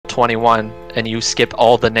21 and you skip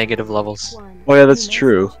all the negative levels. Oh yeah, that's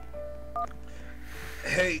true.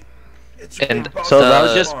 Hey, And So that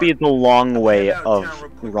would just be the long way of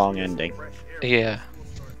wrong ending. Yeah.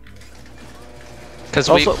 Because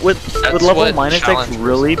Also, would level -6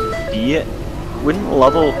 really be it? Wouldn't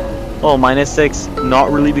level -6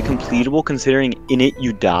 not really be completable, considering in it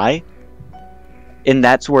you die? And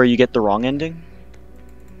that's where you get the wrong ending?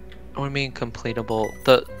 What do you mean completable?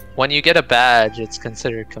 When you get a badge, it's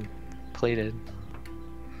considered completed.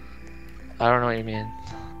 I don't know what you mean.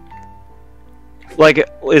 Like,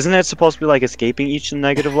 isn't it supposed to be like escaping each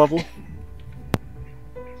negative level?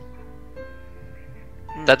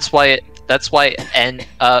 That's why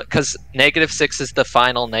because -6 is the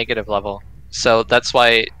final negative level. So that's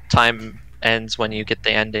why time ends when you get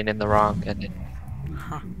the ending in the wrong ending.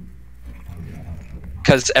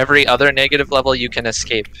 Because every other negative level you can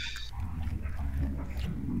escape.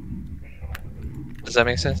 Does that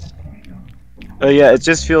make sense? Yeah, it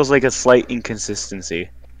just feels like a slight inconsistency.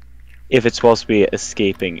 If it's supposed to be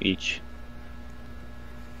escaping each.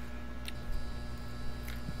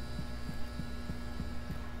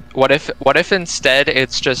 What if instead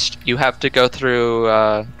it's just you have to go through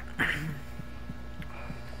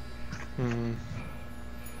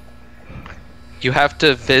you have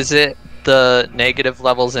to visit the negative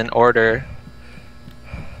levels in order,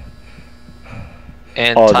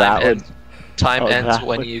 and time ends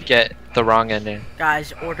when you get the wrong ending.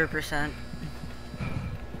 Guys, order %.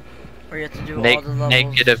 Or you have to do all the levels.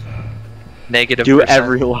 Negative do percent.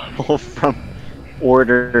 Every level from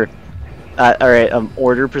order. Alright,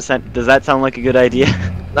 order %. Does that sound like a good idea?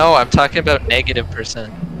 No, I'm talking about -%.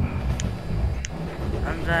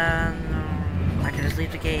 And then I can just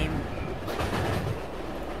leave the game.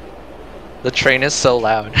 The train is so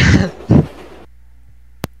loud.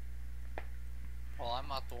 Well, I'm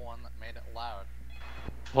not the one that made it loud.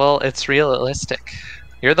 Well, it's realistic.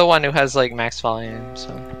 You're the one who has like max volume, so.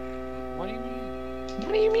 What do you mean?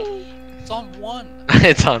 What do you mean? It's on 1.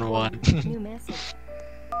 It's on 1. New message.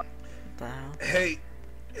 Hey,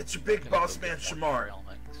 it's your big boss man Shamar.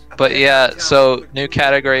 But yeah, so new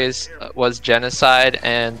categories was genocide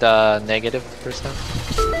and -%.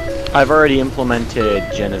 I've already implemented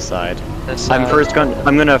genocide.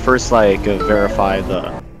 I'm gonna first like verify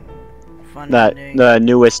the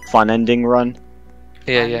newest fun ending run.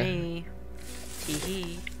 Yeah, yeah.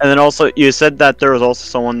 And then also you said that there was also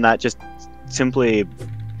someone that just simply,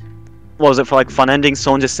 what was it for, like fun ending?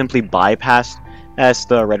 Someone just simply bypassed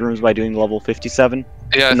the red rooms by doing level 57.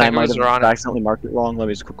 Yeah, I and think it was might have Zoronic. accidentally marked it wrong. Let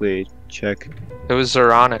me just quickly check. It was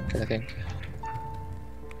Zoronic, I think.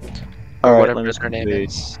 All right, whatever let me just her name quickly.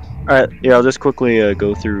 is. All right, yeah, I'll just quickly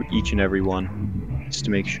go through each and every one, just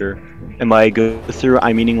to make sure. And by go through,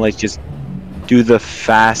 I'm meaning like just do the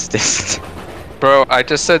fastest. Bro, I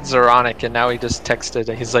just said Zoronic, and now he just texted.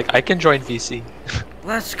 And he's like, I can join VC.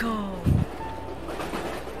 let's go.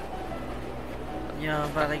 Yo,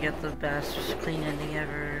 I'm about to get the best clean ending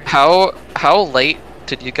ever. How late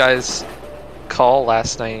did you guys call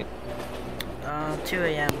last night? 2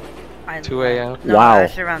 a.m. 2 a.m. No, Wow.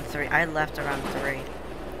 actually around 3. I left around 3.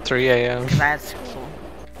 3 a.m. Cause I had school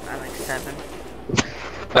at like 7.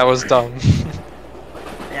 That was dumb.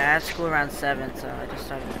 Yeah, I had school around 7, so I just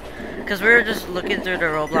started. Cause we were just looking through the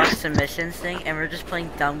Roblox submissions thing, and we were just playing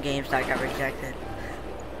dumb games that got rejected.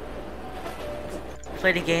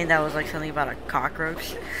 Played a game that was like something about a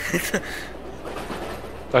cockroach.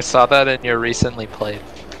 I saw that in your recently played.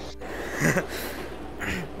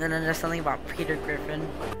 Then there's something about Peter Griffin.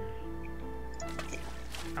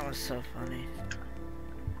 That was so funny.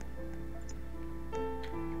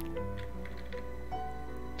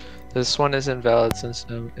 This one is invalid since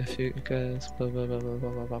if you guys blah blah blah blah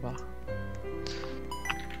blah blah blah.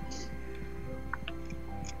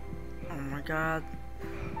 Oh my god.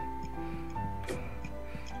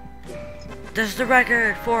 This is the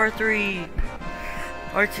record! 4-3!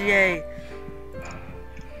 RTA!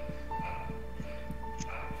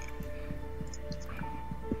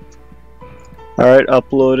 Alright,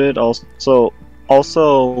 uploaded.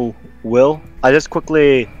 Also, Will, I just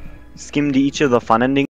quickly skimmed each of the fun endings.